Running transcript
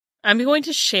I'm going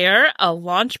to share a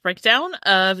launch breakdown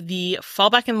of the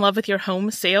Fall Back in Love with Your Home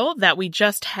sale that we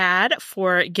just had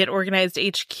for Get Organized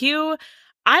HQ.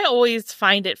 I always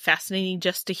find it fascinating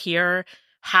just to hear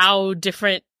how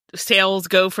different sales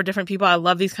go for different people. I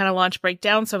love these kind of launch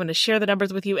breakdowns, so I'm going to share the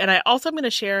numbers with you. And I also am going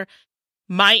to share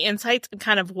my insights and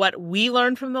kind of what we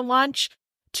learned from the launch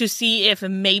to see if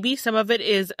maybe some of it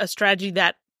is a strategy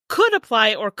that could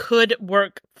apply or could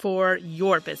work for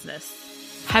your business.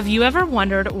 Have you ever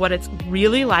wondered what it's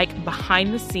really like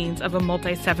behind the scenes of a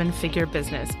multi-seven-figure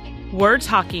business? We're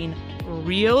talking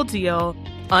real deal,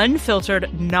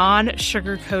 unfiltered,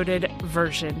 non-sugar-coated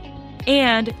version.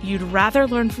 And you'd rather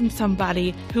learn from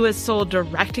somebody who has sold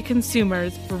direct to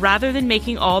consumers rather than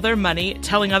making all their money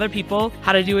telling other people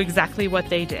how to do exactly what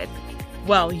they did.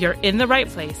 Well, you're in the right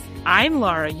place. I'm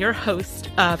Laura, your host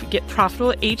of Get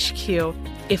Profitable HQ.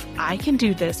 If I can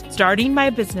do this, starting my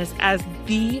business as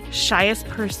the shyest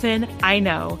person I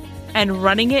know and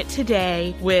running it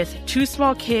today with 2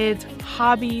 small kids,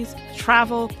 hobbies,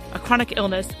 travel, a chronic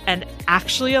illness, and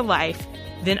actually a life,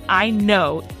 then I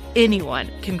know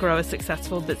anyone can grow a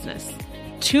successful business.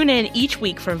 Tune in each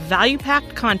week for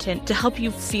value-packed content to help you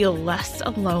feel less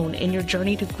alone in your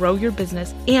journey to grow your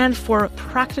business and for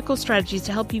practical strategies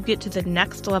to help you get to the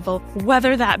next level,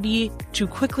 whether that be to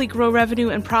quickly grow revenue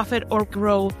and profit or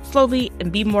grow slowly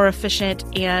and be more efficient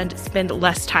and spend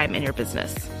less time in your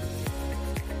business.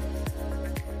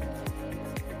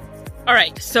 All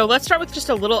right, so let's start with just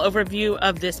a little overview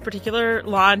of this particular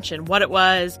launch and what it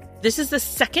was. This is the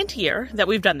second year that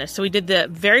we've done this. So we did the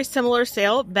very similar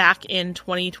sale back in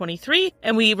 2023,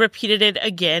 and we repeated it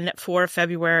again for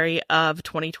February of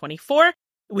 2024.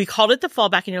 We called it the Fall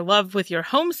Back in Your Love with Your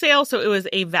Home sale. So it was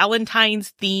a Valentine's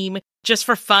theme just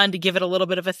for fun to give it a little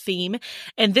bit of a theme.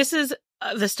 And this is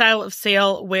the style of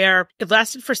sale where it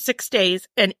lasted for 6 days,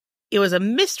 and it was a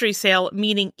mystery sale,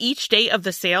 meaning each day of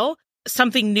the sale,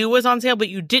 something new was on sale, but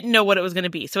you didn't know what it was going to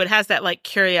be. So it has that like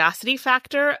curiosity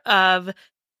factor of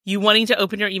you wanting to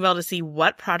open your email to see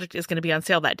what product is going to be on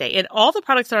sale that day. And all the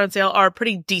products that are on sale are a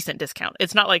pretty decent discount.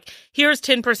 It's not like, here's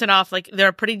 10% off. Like, they're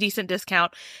a pretty decent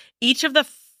discount. Each of the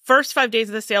first 5 days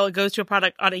of the sale, it goes to a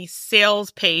product on a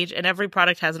sales page, and every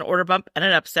product has an order bump and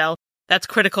an upsell. That's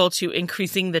critical to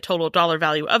increasing the total dollar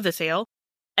value of the sale.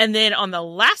 And then on the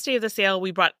last day of the sale,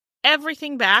 we brought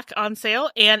everything back on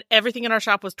sale, and everything in our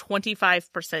shop was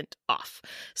 25% off.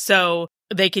 So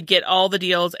they could get all the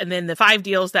deals, and then the 5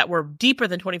 deals that were deeper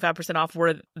than 25% off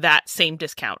were that same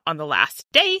discount on the last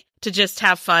day to just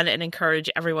have fun and encourage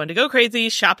everyone to go crazy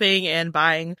shopping and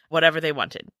buying whatever they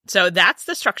wanted. So that's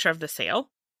the structure of the sale.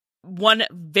 One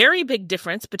very big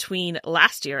difference between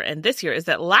last year and this year is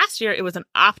that last year it was an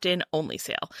opt-in only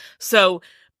sale. So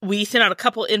we sent out a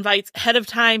couple invites ahead of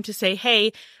time to say,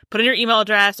 hey, put in your email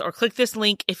address or click this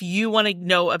link if you want to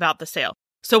know about the sale.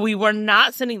 So we were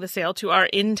not sending the sale to our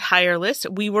entire list.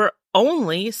 We were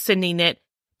only sending it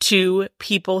to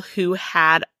people who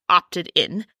had opted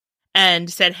in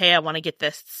and said, hey, I want to get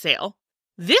this sale.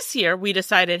 This year, we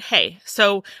decided, hey,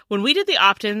 so when we did the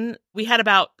opt-in, we had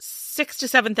about 6,000 to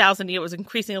 7,000. It was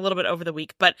increasing a little bit over the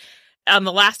week, but on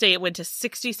the last day, it went to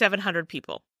 6,700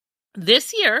 people.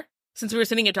 This year, since we were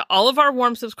sending it to all of our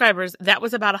warm subscribers, that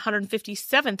was about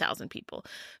 157,000 people.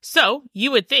 So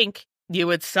you would think you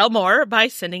would sell more by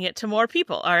sending it to more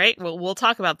people. All right. Well, we'll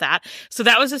talk about that. So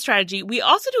that was a strategy. We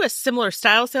also do a similar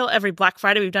style sale every Black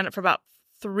Friday. We've done it for about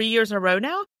 3 years in a row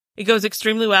now. It goes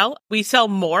extremely well. We sell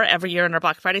more every year in our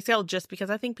Black Friday sale just because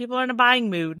I think people are in a buying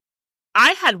mood.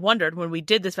 I had wondered when we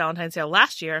did this Valentine's sale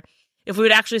last year if we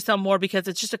would actually sell more because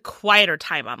it's just a quieter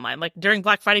time online. Like during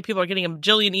Black Friday, people are getting a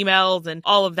bajillion emails and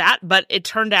all of that. But it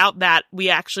turned out that we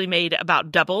actually made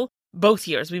about double both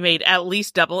years. We made at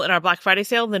least double in our Black Friday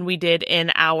sale than we did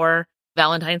in our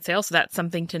Valentine's sale. So that's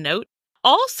something to note.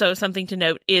 Also, something to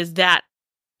note is that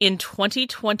in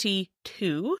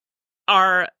 2022,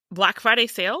 our Black Friday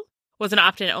sale was an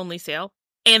opt-in only sale.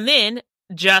 And then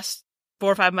just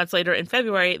 4 or 5 months later in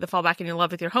February, the Fall Back in Your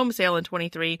Love with Your Home sale in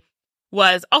 23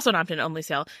 was also an opt-in only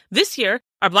sale. This year,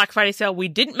 our Black Friday sale, we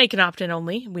didn't make an opt-in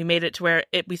only. We made it to where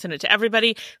we sent it to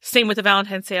everybody. Same with the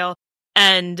Valentine's sale.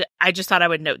 And I just thought I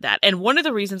would note that. And one of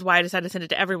the reasons why I decided to send it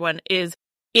to everyone is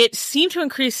it seemed to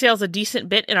increase sales a decent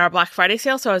bit in our Black Friday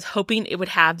sale. So I was hoping it would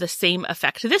have the same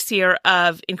effect this year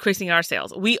of increasing our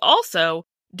sales. We also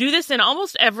do this in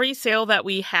almost every sale that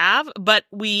we have, but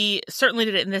we certainly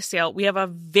did it in this sale. We have a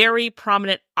very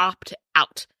prominent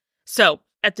opt-out. So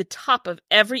at the top of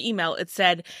every email, it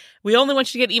said, we only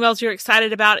want you to get emails you're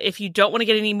excited about. If you don't want to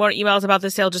get any more emails about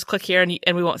this sale, just click here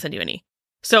and we won't send you any.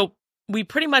 So We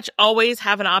pretty much always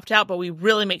have an opt-out, but we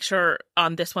really make sure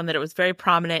on this one that it was very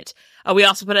prominent. We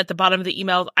also put at the bottom of the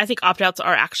email, I think opt-outs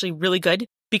are actually really good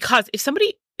because if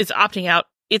somebody is opting out,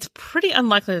 it's pretty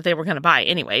unlikely that they were going to buy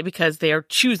anyway because they're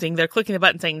clicking the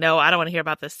button saying, no, I don't want to hear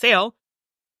about this sale.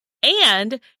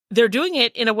 And they're doing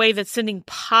it in a way that's sending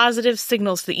positive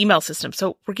signals to the email system.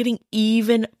 So we're getting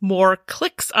even more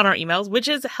clicks on our emails, which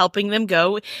is helping them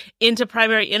go into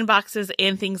primary inboxes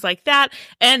and things like that,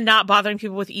 and not bothering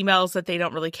people with emails that they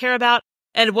don't really care about.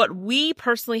 And what we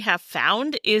personally have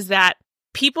found is that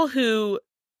people who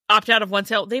opt out of one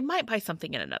sale, they might buy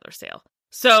something in another sale.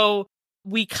 So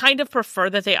we kind of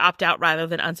prefer that they opt out rather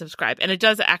than unsubscribe. And it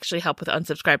does actually help with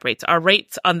unsubscribe rates. Our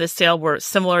rates on this sale were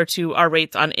similar to our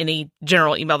rates on any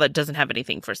general email that doesn't have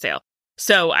anything for sale.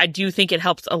 So I do think it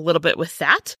helps a little bit with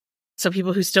that. So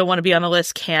people who still want to be on the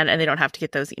list can, and they don't have to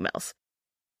get those emails.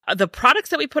 The products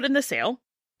that we put in the sale,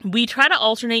 we try to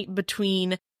alternate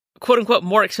between quote unquote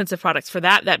more expensive products. For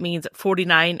that means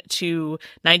 $49 to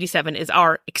 $97 is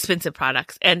our expensive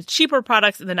products, and cheaper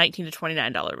products in the $19 to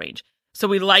 $29 range. So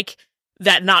we like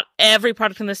that not every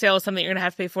product in the sale is something you're going to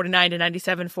have to pay $49 to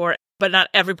 $97 for, but not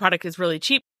every product is really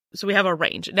cheap. So we have a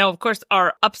range. Now, of course,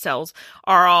 our upsells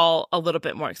are all a little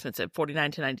bit more expensive,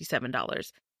 $49 to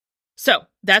 $97. So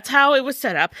that's how it was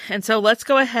set up. And so let's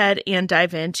go ahead and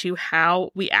dive into how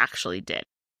we actually did.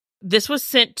 This was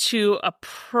sent to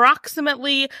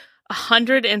approximately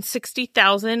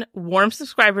 160,000 warm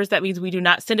subscribers. That means we do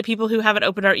not send to people who haven't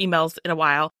opened our emails in a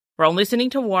while. We're only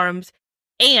sending to warms.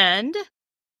 And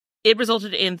it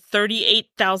resulted in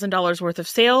 $38,000 worth of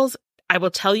sales. I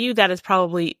will tell you that is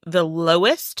probably the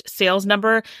lowest sales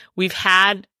number we've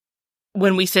had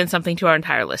when we send something to our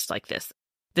entire list like this.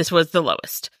 This was the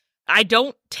lowest. I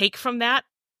don't take from that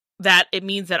it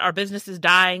means that our business is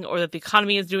dying or that the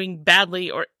economy is doing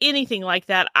badly or anything like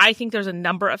that. I think there's a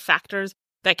number of factors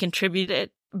that contribute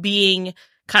it being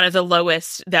kind of the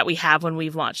lowest that we have when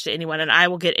we've launched to anyone. And I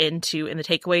will get into in the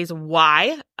takeaways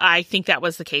why I think that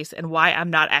was the case and why I'm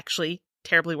not actually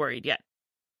terribly worried yet.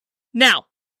 Now,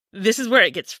 this is where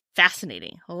it gets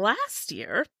fascinating. Last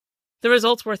year, the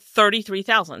results were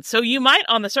 $33,000. So you might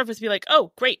on the surface be like,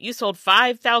 oh, great, you sold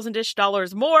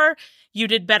 $5,000-ish more. You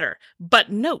did better.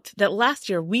 But note that last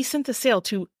year we sent the sale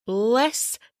to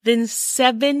less than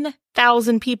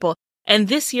 7,000 people. And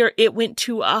this year it went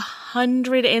to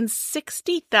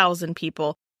 160,000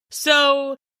 people.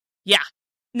 So yeah.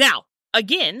 Now,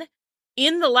 again,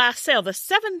 in the last sale, the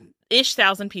 7-ish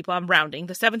thousand people, I'm rounding,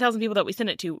 the 7,000 people that we sent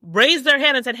it to raised their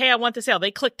hand and said, hey, I want the sale.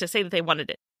 They clicked to say that they wanted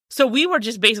it. So we were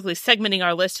just basically segmenting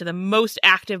our list to the most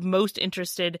active, most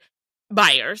interested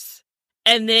buyers.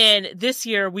 And then this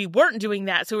year we weren't doing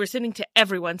that. So we're sending to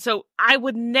everyone. So I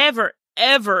would never,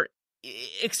 ever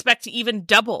expect to even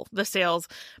double the sales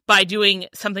by doing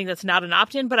something that's not an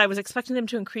opt-in, but I was expecting them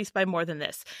to increase by more than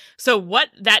this. So what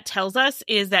that tells us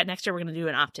is that next year we're going to do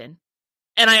an opt-in.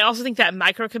 And I also think that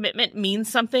micro commitment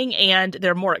means something and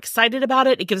they're more excited about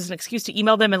it. It gives us an excuse to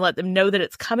email them and let them know that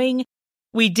it's coming.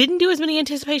 We didn't do as many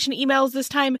anticipation emails this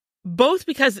time, both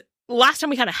because last time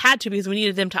we kind of had to because we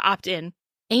needed them to opt in,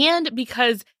 and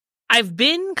because I've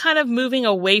been kind of moving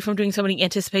away from doing so many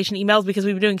anticipation emails because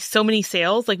we've been doing so many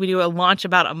sales. Like we do a launch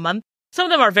about a month. Some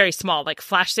of them are very small, like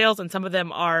flash sales, and some of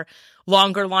them are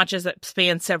longer launches that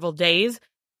span several days.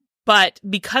 But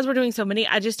because we're doing so many,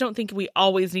 I just don't think we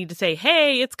always need to say,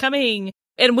 hey, it's coming.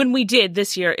 And when we did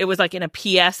this year, it was like in a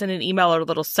PS in an email or a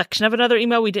little section of another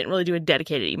email. We didn't really do a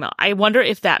dedicated email. I wonder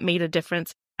if that made a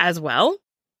difference as well.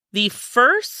 The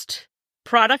first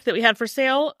product that we had for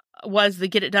sale was the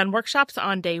Get It Done workshops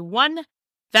on day one.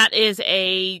 That is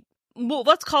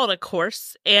let's call it a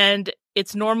course. And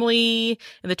it's normally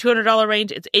in the $200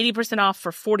 range. It's 80% off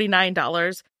for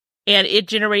 $49. And it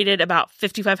generated about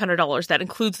 $5,500. That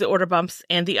includes the order bumps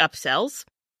and the upsells.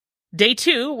 Day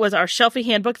two was our Shelfie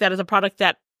handbook. That is a product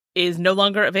that is no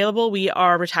longer available. We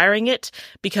are retiring it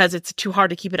because it's too hard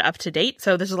to keep it up to date.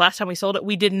 So this is the last time we sold it.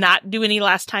 We did not do any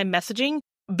last time messaging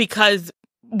because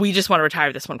we just want to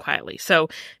retire this one quietly. So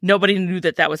nobody knew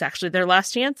that that was actually their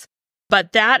last chance.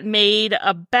 But that made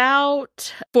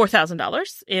about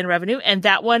 $4,000 in revenue. And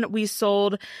that one we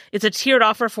sold, it's a tiered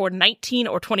offer for $19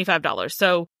 or $25.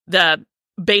 So the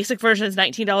basic version is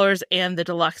 $19 and the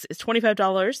deluxe is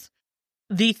 $25.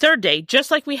 The third day,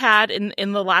 just like we had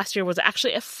in the last year, was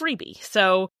actually a freebie.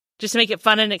 So just to make it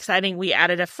fun and exciting, we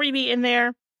added a freebie in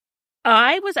there.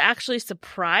 I was actually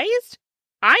surprised.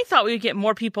 I thought we would get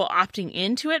more people opting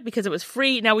into it because it was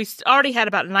free. Now, we already had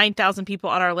about 9,000 people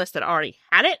on our list that already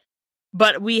had it,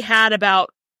 but we had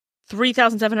about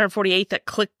 3,748 that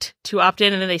clicked to opt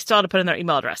in, and then they still had to put in their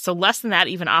email address. So less than that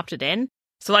even opted in.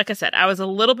 So like I said, I was a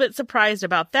little bit surprised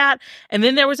about that. And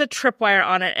then there was a tripwire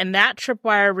on it, and that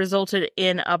tripwire resulted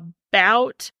in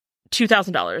about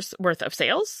 $2,000 worth of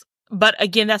sales. But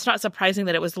again, that's not surprising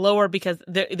that it was lower because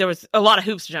there was a lot of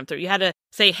hoops to jump through. You had to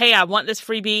say, hey, I want this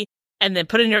freebie, and then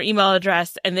put in your email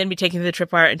address, and then be taken to the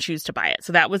tripwire and choose to buy it.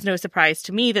 So that was no surprise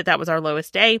to me that was our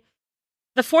lowest day.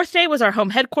 The fourth day was our home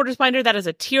headquarters binder. That is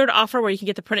a tiered offer where you can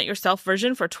get the print it yourself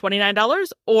version for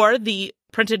 $29 or the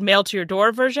printed mail to your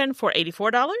door version for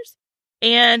 $84.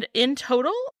 And in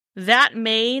total, that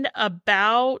made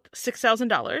about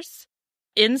 $6,000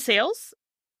 in sales.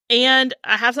 And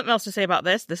I have something else to say about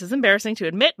this. This is embarrassing to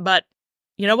admit, but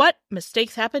you know what?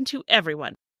 Mistakes happen to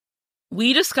everyone.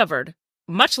 We discovered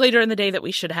much later in the day that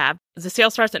we should have. The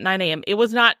sale starts at 9 a.m. It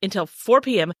was not until 4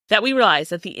 p.m. that we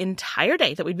realized that the entire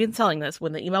day that we'd been selling this,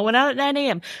 when the email went out at 9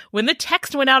 a.m., when the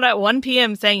text went out at 1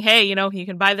 p.m. saying, hey, you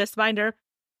can buy this binder,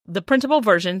 the printable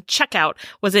version checkout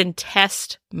was in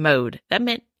test mode. That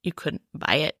meant you couldn't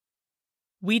buy it.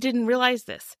 We didn't realize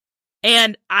this.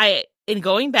 And in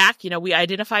going back, we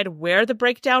identified where the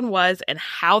breakdown was and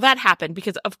how that happened,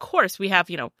 because of course we have,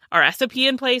 our SOP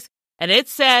in place. And it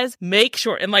says, make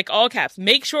sure, in like all caps,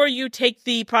 make sure you take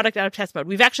the product out of test mode.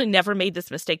 We've actually never made this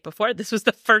mistake before. This was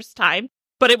the first time,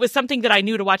 but it was something that I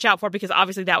knew to watch out for, because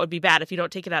obviously that would be bad. If you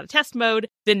don't take it out of test mode,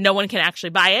 then no one can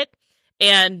actually buy it.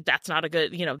 And that's not a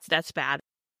good, that's bad.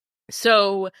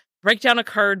 So breakdown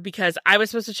occurred because I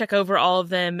was supposed to check over all of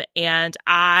them, and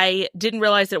I didn't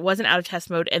realize that it wasn't out of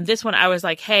test mode. And this one, I was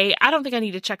like, hey, I don't think I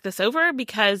need to check this over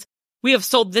because we have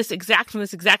sold this exact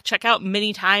checkout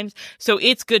many times, so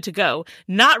it's good to go.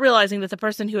 Not realizing that the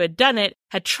person who had done it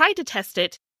had tried to test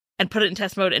it and put it in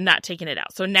test mode and not taken it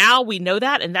out. So now we know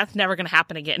that, and that's never going to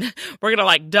happen again. We're going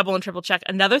to double and triple check.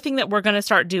 Another thing that we're going to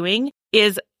start doing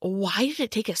is, why did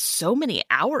it take us so many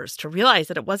hours to realize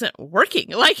that it wasn't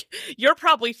working? You're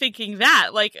probably thinking that,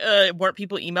 weren't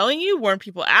people emailing you? Weren't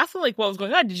people asking, what was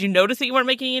going on? Did you notice that you weren't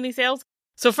making any sales?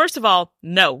 So first of all,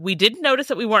 no, we didn't notice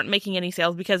that we weren't making any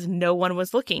sales because no one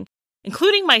was looking,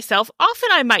 including myself. Often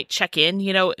I might check in,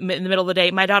 in the middle of the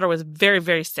day. My daughter was very,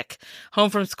 very sick,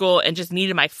 home from school, and just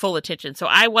needed my full attention. So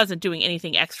I wasn't doing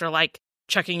anything extra like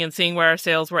checking and seeing where our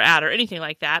sales were at or anything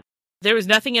like that. There was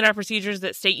nothing in our procedures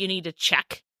that state you need to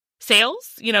check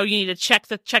sales. You need to check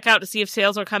the checkout to see if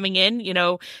sales are coming in,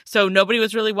 so nobody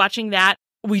was really watching that.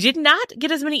 We did not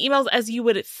get as many emails as you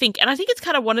would think. And I think it's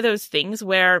kind of one of those things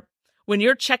where when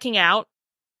you're checking out,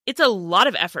 it's a lot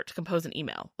of effort to compose an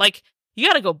email. You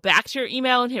got to go back to your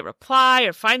email and hit reply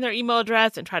or find their email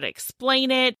address and try to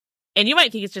explain it. And you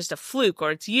might think it's just a fluke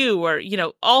or it's you or,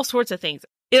 all sorts of things.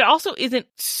 It also isn't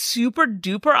super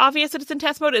duper obvious that it's in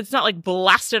test mode. It's not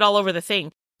blasted all over the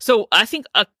thing. So I think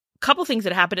a couple things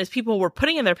that happened is people were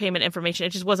putting in their payment information. It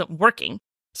just wasn't working.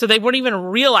 So they weren't even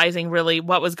realizing really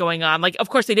what was going on. Of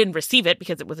course, they didn't receive it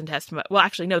because it was in test mode. Well,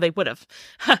 actually, no, they would have.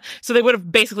 So they would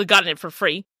have basically gotten it for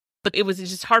free. But it was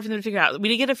just hard for them to figure out. We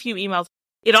did get a few emails.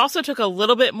 It also took a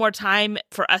little bit more time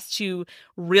for us to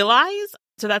realize.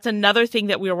 So that's another thing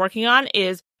that we are working on,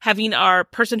 is having our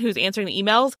person who's answering the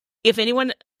emails, if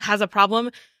anyone has a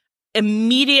problem,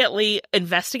 immediately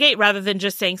investigate rather than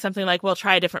just saying something like, well,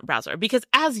 try a different browser. Because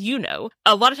as you know,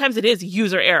 a lot of times it is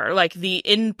user error. The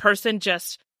in-person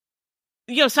just,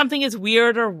 something is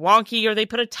weird or wonky, or they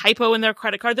put a typo in their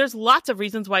credit card. There's lots of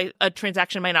reasons why a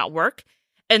transaction might not work.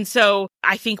 And so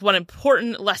I think one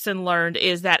important lesson learned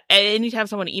is that anytime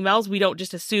someone emails, we don't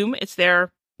just assume it's their,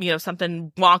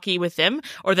 something wonky with them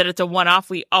or that it's a one-off.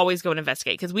 We always go and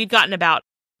investigate, because we'd gotten about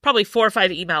probably 4 or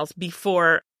 5 emails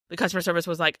before the customer service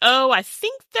was like, oh, I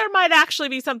think there might actually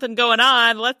be something going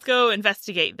on. Let's go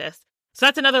investigate this. So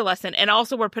that's another lesson. And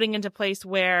also we're putting into place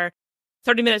where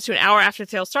 30 minutes to an hour after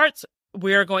sale starts,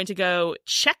 we're going to go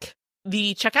check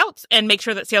the checkouts and make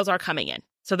sure that sales are coming in.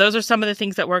 So those are some of the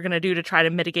things that we're going to do to try to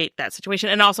mitigate that situation.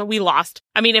 And also we lost,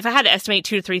 if I had to estimate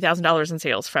 $2,000 to $3,000 in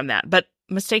sales from that, but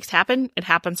mistakes happen. It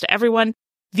happens to everyone.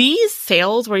 These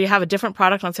sales where you have a different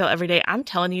product on sale every day, I'm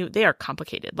telling you, they are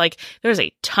complicated. There's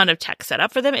a ton of tech set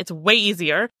up for them. It's way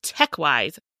easier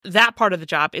tech-wise. That part of the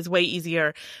job is way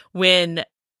easier when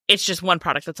it's just one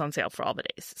product that's on sale for all the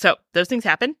days. So those things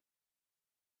happen.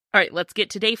 All right, let's get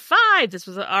to day 5. This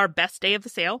was our best day of the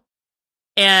sale.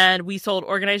 And we sold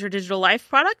Organize Your Digital Life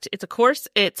product. It's a course.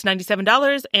 It's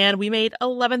 $97, and we made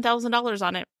 $11,000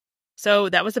 on it. So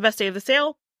that was the best day of the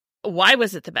sale. Why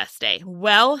was it the best day?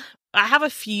 Well, I have a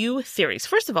few theories.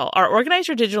 First of all, our Organize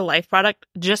Your Digital Life product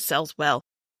just sells well.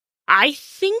 I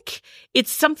think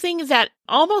it's something that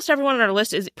almost everyone on our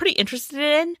list is pretty interested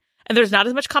in, and there's not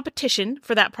as much competition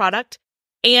for that product,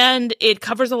 and it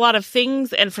covers a lot of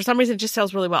things, and for some reason it just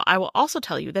sells really well. I will also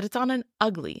tell you that it's on an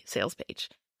ugly sales page.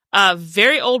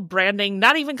 Very old branding,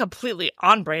 not even completely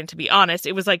on brand, to be honest.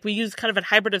 It was like we used kind of a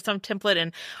hybrid of some template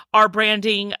and our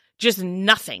branding, just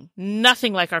nothing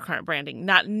like our current branding.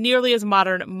 Not nearly as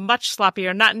modern, much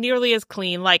sloppier, not nearly as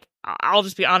clean. Like, I'll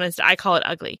just be honest, I call it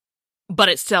ugly, but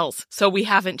it sells. So we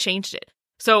haven't changed it.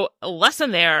 So a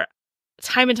lesson there,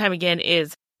 time and time again,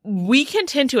 is we can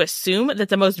tend to assume that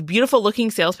the most beautiful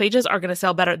looking sales pages are going to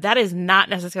sell better. That is not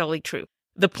necessarily true.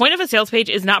 The point of a sales page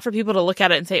is not for people to look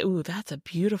at it and say, ooh, that's a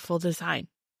beautiful design.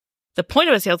 The point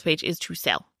of a sales page is to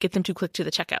sell, get them to click to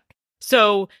the checkout.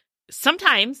 So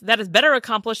sometimes that is better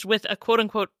accomplished with a quote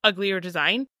unquote uglier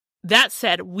design. That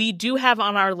said, we do have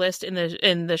on our list in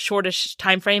the shortish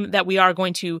time frame that we are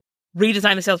going to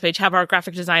redesign the sales page, have our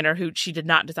graphic designer, who she did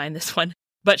not design this one,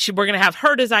 but we're going to have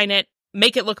her design it,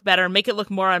 make it look better, make it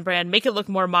look more on brand, make it look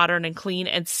more modern and clean,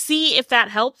 and see if that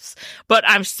helps. But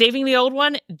I'm saving the old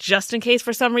one just in case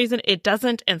for some reason it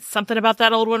doesn't, and something about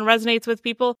that old one resonates with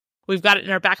people. We've got it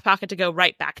in our back pocket to go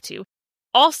right back to.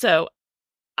 Also,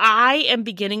 I am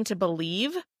beginning to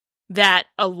believe that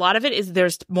a lot of it is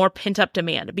there's more pent-up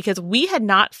demand because we had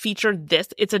not featured this.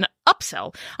 It's an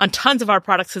upsell on tons of our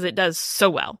products because it does so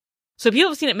well. So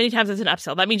people have seen it many times as an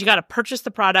upsell. That means you got to purchase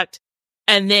the product,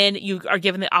 and then you are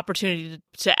given the opportunity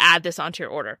to add this onto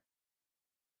your order.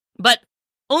 But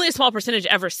only a small percentage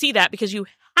ever see that because you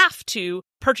have to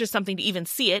purchase something to even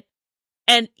see it.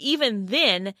 And even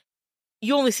then,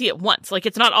 you only see it once. Like,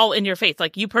 it's not all in your face.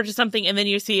 Like, you purchase something and then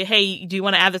you see, hey, do you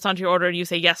want to add this onto your order? And you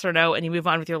say yes or no, and you move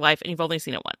on with your life, and you've only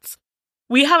seen it once.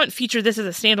 We haven't featured this as a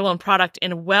standalone product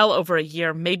in well over a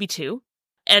year, maybe two.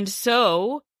 And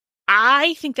so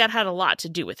I think that had a lot to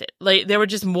do with it. Like, there were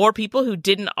just more people who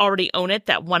didn't already own it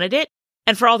that wanted it.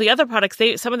 And for all the other products,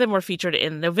 some of them were featured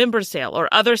in November sale or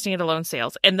other standalone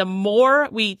sales. And the more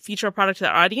we feature a product to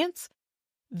the audience,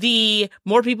 the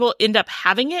more people end up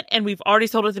having it. And we've already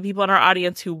sold it to people in our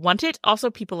audience who want it. Also,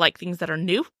 people like things that are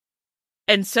new.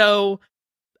 And so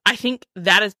I think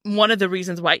that is one of the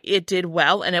reasons why it did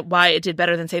well and why it did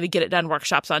better than, say, the Get It Done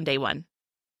workshops on day one.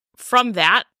 From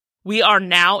that, we are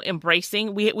now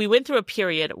embracing, we went through a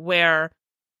period where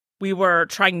we were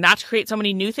trying not to create so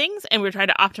many new things, and we were trying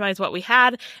to optimize what we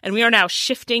had. And we are now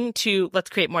shifting to,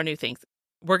 let's create more new things.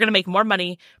 We're going to make more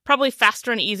money, probably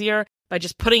faster and easier, by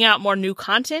just putting out more new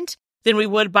content than we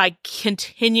would by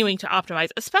continuing to optimize.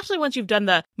 Especially once you've done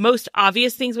the most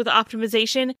obvious things with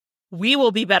optimization, we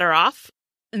will be better off.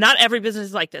 Not every business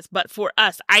is like this, but for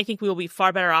us, I think we will be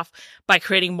far better off by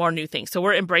creating more new things. So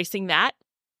we're embracing that.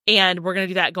 And we're going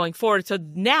to do that going forward. So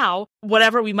now,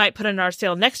 whatever we might put in our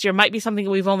sale next year might be something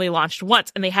that we've only launched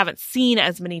once and they haven't seen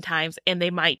as many times, and they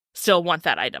might still want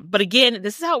that item. But again,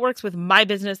 this is how it works with my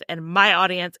business and my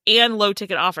audience and low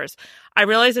ticket offers. I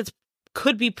realize it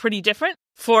could be pretty different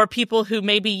for people who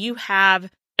maybe you have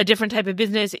a different type of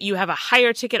business, you have a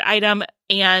higher ticket item,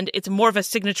 and it's more of a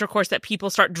signature course that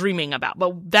people start dreaming about.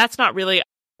 But that's not really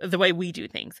the way we do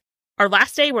things. Our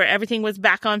last day, where everything was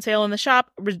back on sale in the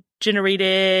shop,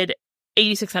 generated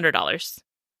 $8,600.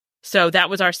 So that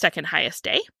was our second highest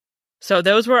day. So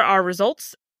those were our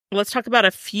results. Let's talk about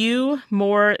a few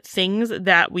more things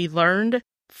that we learned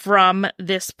from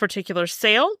this particular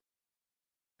sale.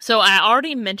 So I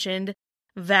already mentioned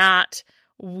that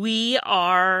we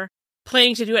are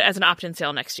planning to do it as an opt-in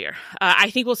sale next year. I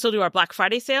think we'll still do our Black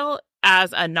Friday sale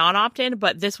as a non-opt-in,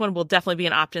 but this one will definitely be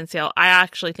an opt-in sale. I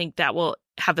actually think that will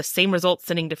have the same results,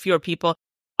 sending to fewer people.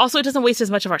 Also, it doesn't waste as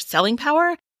much of our selling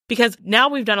power because now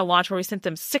we've done a launch where we sent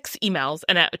them 6 emails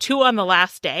and 2 on the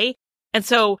last day. And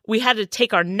so we had to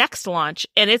take our next launch,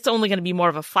 and it's only going to be more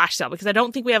of a flash sale because I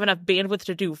don't think we have enough bandwidth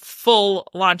to do full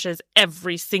launches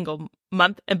every single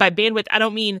month. And by bandwidth, I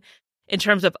don't mean in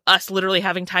terms of us literally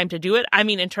having time to do it. I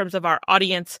mean in terms of our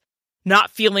audience not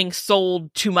feeling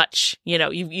sold too much. You know,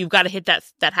 you've got to hit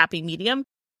that happy medium.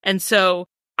 And so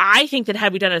I think that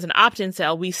had we done it as an opt-in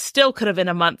sale, we still could have in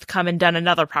a month come and done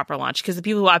another proper launch because the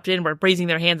people who opted in were raising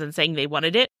their hands and saying they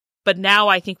wanted it. But now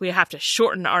I think we have to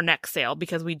shorten our next sale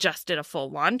because we just did a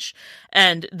full launch,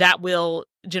 and that will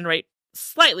generate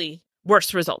slightly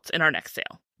worse results in our next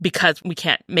sale because we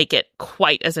can't make it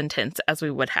quite as intense as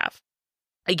we would have.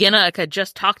 Again, like I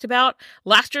just talked about,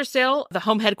 last year's sale, the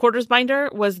home headquarters binder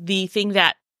was the thing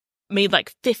that made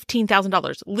like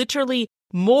 $15,000, literally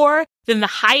more than the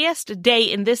highest day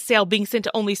in this sale being sent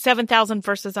to only 7,000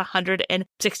 versus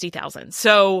 160,000.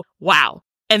 So, wow.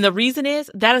 And the reason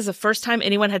is that is the first time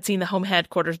anyone had seen the home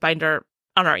headquarters binder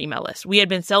on our email list. We had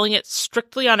been selling it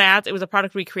strictly on ads. It was a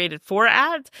product we created for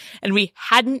ads, and we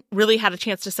hadn't really had a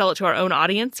chance to sell it to our own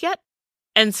audience yet.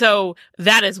 And so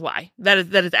that is why. That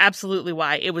is absolutely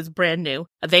why it was brand new.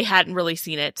 They hadn't really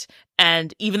seen it.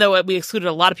 And even though we excluded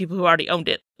a lot of people who already owned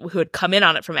it, who had come in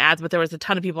on it from ads, but there was a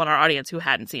ton of people in our audience who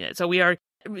hadn't seen it. So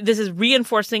this is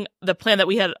reinforcing the plan that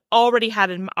we had already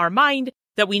had in our mind,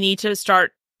 that we need to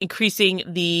start increasing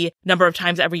the number of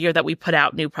times every year that we put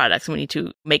out new products, and we need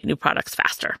to make new products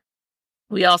faster.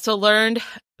 We also learned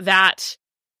that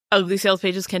ugly sales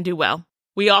pages can do well.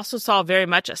 We also saw very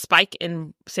much a spike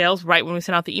in sales right when we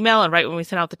sent out the email and right when we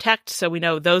sent out the text. So we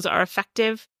know those are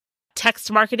effective. Text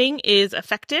marketing is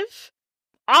effective.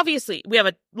 Obviously, we have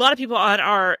a lot of people on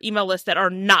our email list that are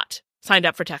not signed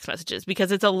up for text messages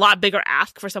because it's a lot bigger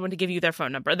ask for someone to give you their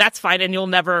phone number. That's fine. And you'll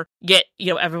never get,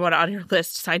 everyone on your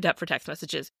list signed up for text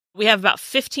messages. We have about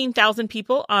 15,000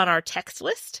 people on our text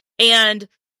list. And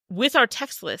with our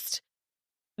text list,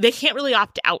 they can't really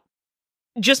opt out.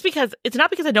 Just because it's not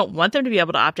because I don't want them to be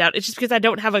able to opt out. It's just because I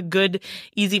don't have a good,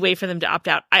 easy way for them to opt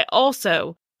out. I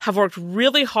also have worked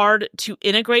really hard to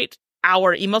integrate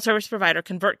our email service provider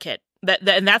ConvertKit.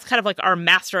 And that's kind of like our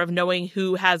master of knowing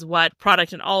who has what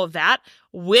product and all of that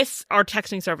with our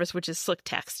texting service, which is Slick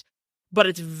Text. But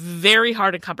it's very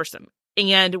hard and cumbersome.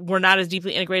 And we're not as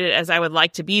deeply integrated as I would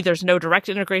like to be. There's no direct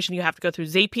integration. You have to go through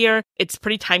Zapier. It's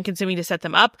pretty time consuming to set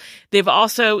them up. They've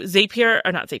also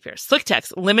Slick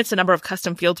Text limits the number of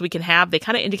custom fields we can have. They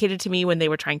kind of indicated to me when they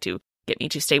were trying to get me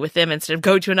to stay with them instead of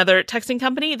go to another texting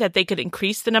company that they could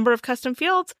increase the number of custom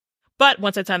fields. But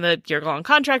once I signed the year-long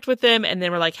contract with them and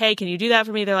then we're like, hey, can you do that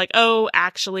for me? They're like, oh,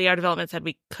 actually, our development said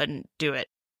we couldn't do it.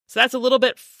 So that's a little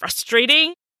bit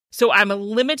frustrating. So I'm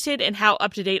limited in how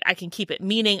up-to-date I can keep it,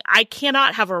 meaning I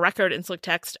cannot have a record in Slick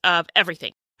Text of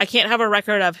everything. I can't have a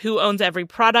record of who owns every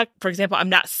product. For example, I'm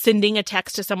not sending a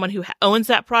text to someone who owns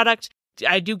that product.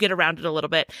 I do get around it a little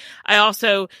bit. I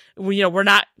also, we're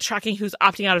not tracking who's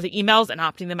opting out of the emails and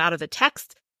opting them out of the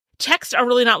text. Texts are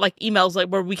really not like emails, like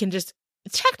where we can just,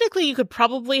 technically you could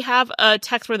probably have a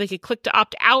text where they could click to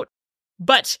opt out,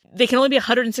 but they can only be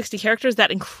 160 characters. That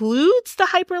includes the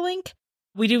hyperlink.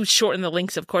 We do shorten the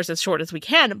links, of course, as short as we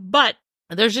can, but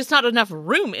there's just not enough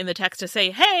room in the text to say,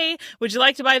 hey, would you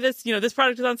like to buy this? This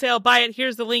product is on sale. Buy it.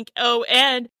 Here's the link. Oh,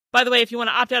 and by the way, if you want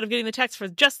to opt out of getting the text for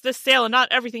just this sale and not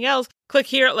everything else, click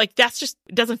here. Like that's just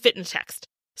doesn't fit in text.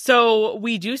 So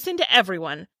we do send to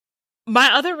everyone.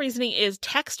 My other reasoning is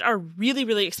texts are really,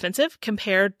 really expensive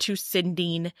compared to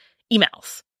sending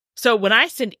emails. So when I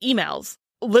send emails,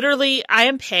 literally, I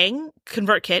am paying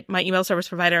ConvertKit, my email service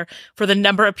provider, for the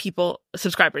number of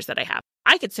subscribers that I have.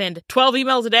 I could send 12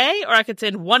 emails a day, or I could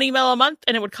send one email a month,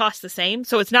 and it would cost the same.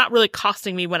 So it's not really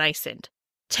costing me when I send.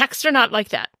 Texts are not like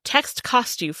that. Text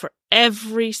costs you for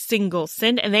every single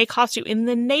send, and they cost you in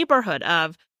the neighborhood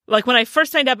of, like when I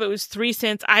first signed up, it was 3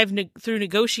 cents. Through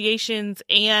negotiations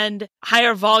and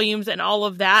higher volumes and all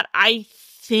of that, I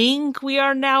think we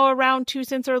are now around 2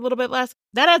 cents or a little bit less.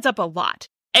 That adds up a lot.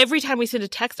 Every time we send a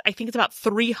text, I think it's about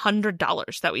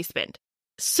 $300 that we spend.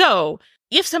 So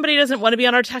if somebody doesn't want to be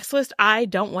on our text list, I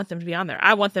don't want them to be on there.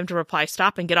 I want them to reply,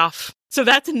 stop, and get off. So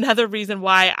that's another reason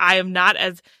why I am not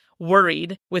as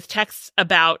worried with texts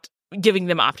about giving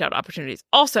them opt-out opportunities.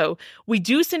 Also, we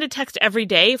do send a text every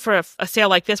day for a sale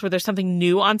like this where there's something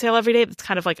new on sale every day. That's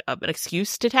kind of like an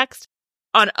excuse to text.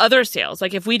 On other sales,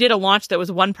 like if we did a launch that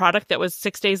was one product that was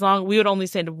 6 days long, we would only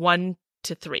send 1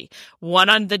 to 3. One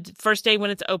on the first day when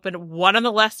it's open, one on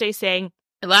the last day saying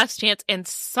last chance. And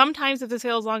sometimes if the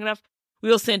sale is long enough, we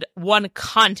will send one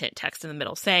content text in the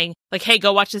middle saying like, hey,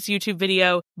 go watch this YouTube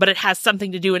video, but it has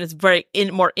something to do and it's very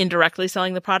more indirectly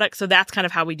selling the product. So that's kind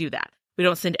of how we do that. We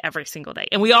don't send every single day.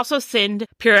 And we also send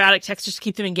periodic texts just to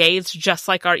keep them engaged, just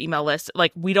like our email list.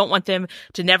 Like we don't want them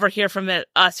to never hear from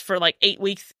us for like 8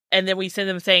 weeks. And then we send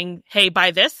them saying, hey,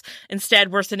 buy this.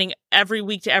 Instead, we're sending every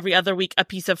week to every other week a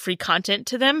piece of free content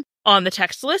to them on the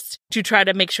text list to try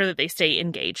to make sure that they stay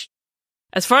engaged.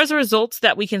 As far as the results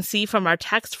that we can see from our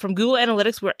text from Google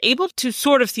Analytics, we're able to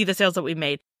sort of see the sales that we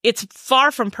made. It's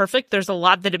far from perfect. There's a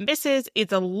lot that it misses.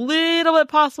 It's a little bit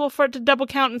possible for it to double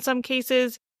count in some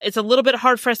cases. It's a little bit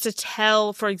hard for us to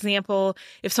tell, for example,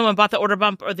 if someone bought the order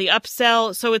bump or the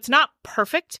upsell. So it's not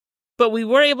perfect, but we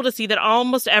were able to see that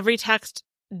almost every text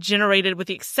generated, with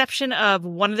the exception of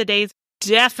one of the days,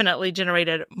 definitely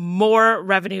generated more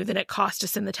revenue than it cost to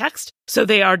send the text. So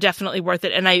they are definitely worth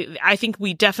it. And I think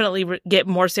we definitely get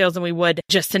more sales than we would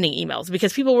just sending emails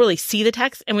because people really see the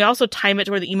text. And we also time it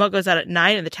to where the email goes out at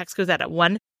 9 and the text goes out at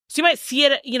 1. So you might see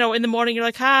it, in the morning, you're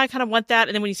like, I kind of want that.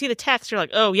 And then when you see the text, you're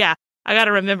like, oh yeah, I got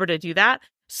to remember to do that.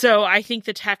 So I think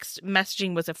the text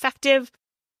messaging was effective.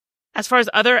 As far as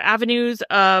other avenues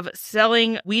of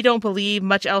selling, we don't believe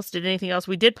much else did anything else.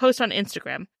 We did post on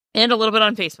Instagram and a little bit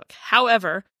on Facebook.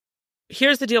 However,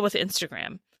 here's the deal with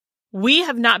Instagram. We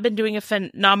have not been doing a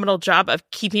phenomenal job of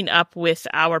keeping up with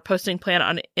our posting plan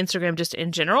on Instagram just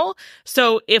in general.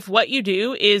 So if what you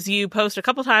do is you post a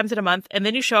couple times in a month and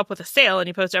then you show up with a sale and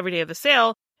you post every day of the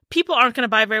sale, people aren't going to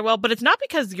buy very well. But it's not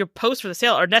because your posts for the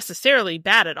sale are necessarily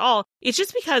bad at all. It's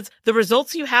just because the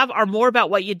results you have are more about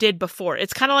what you did before.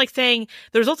 It's kind of like saying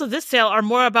the results of this sale are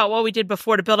more about what we did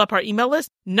before to build up our email list,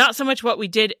 not so much what we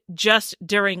did just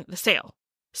during the sale.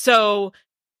 So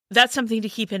that's something to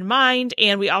keep in mind.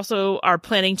 And we also are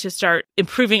planning to start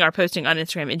improving our posting on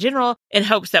Instagram in general in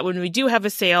hopes that when we do have a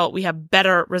sale, we have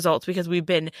better results because we've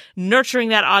been nurturing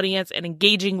that audience and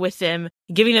engaging with them,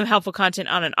 giving them helpful content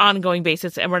on an ongoing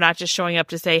basis. And we're not just showing up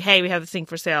to say, hey, we have this thing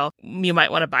for sale. You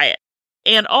might want to buy it.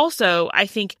 And also, I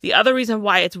think the other reason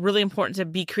why it's really important to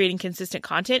be creating consistent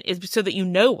content is so that you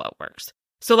know what works.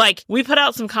 So like we put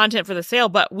out some content for the sale,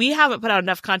 but we haven't put out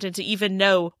enough content to even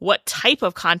know what type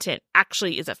of content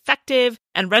actually is effective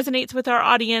and resonates with our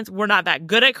audience. We're not that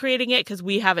good at creating it because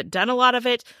we haven't done a lot of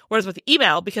it. Whereas with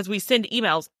email, because we send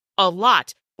emails a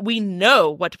lot, we know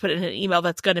what to put in an email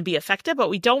that's going to be effective, but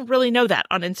we don't really know that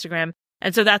on Instagram.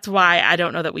 And so that's why I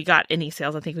don't know that we got any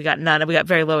sales. I think we got none, and we got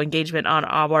very low engagement on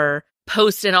our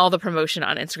post and all the promotion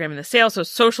on Instagram in the sale. So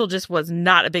social just was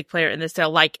not a big player in this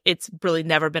sale. Like it's really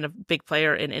never been a big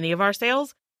player in any of our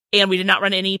sales. And we did not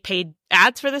run any paid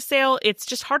ads for the sale. It's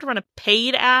just hard to run a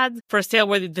paid ad for a sale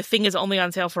where the thing is only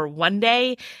on sale for one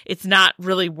day. It's not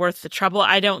really worth the trouble,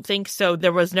 I don't think. So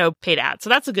there was no paid ad. So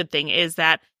that's a good thing, is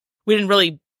that we didn't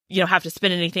really, have to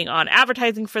spend anything on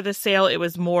advertising for the sale. It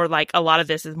was more like a lot of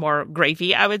this is more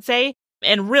gravy, I would say.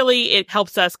 And really, it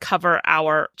helps us cover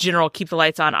our general keep the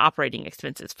lights on operating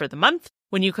expenses for the month.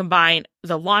 When you combine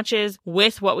the launches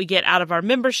with what we get out of our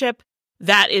membership,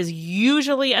 that is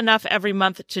usually enough every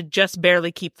month to just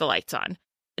barely keep the lights on.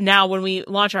 Now, when we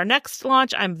launch our next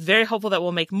launch, I'm very hopeful that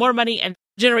we'll make more money and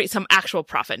generate some actual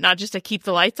profit, not just to keep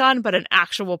the lights on, but an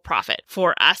actual profit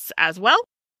for us as well.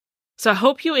 So I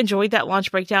hope you enjoyed that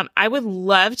launch breakdown. I would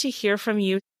love to hear from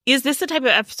you. Is this the type of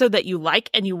episode that you like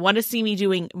and you want to see me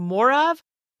doing more of?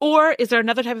 Or is there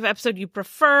another type of episode you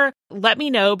prefer? Let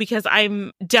me know, because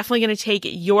I'm definitely going to take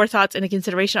your thoughts into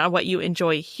consideration on what you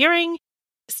enjoy hearing.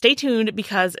 Stay tuned,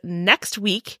 because next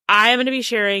week I am going to be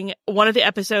sharing one of the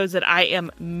episodes that I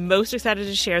am most excited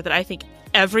to share, that I think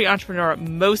every entrepreneur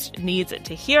most needs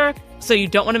to hear. So you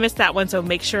don't want to miss that one. So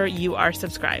make sure you are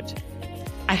subscribed.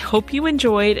 I hope you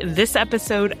enjoyed this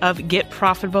episode of Get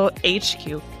Profitable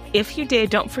HQ. If you did,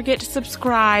 don't forget to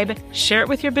subscribe, share it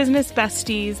with your business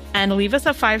besties, and leave us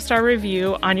a 5-star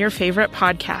review on your favorite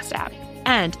podcast app.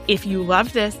 And if you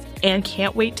love this and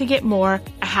can't wait to get more,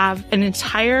 I have an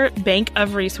entire bank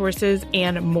of resources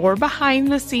and more behind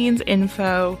the scenes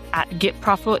info at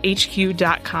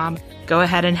getprofitableHQ.com. Go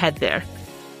ahead and head there.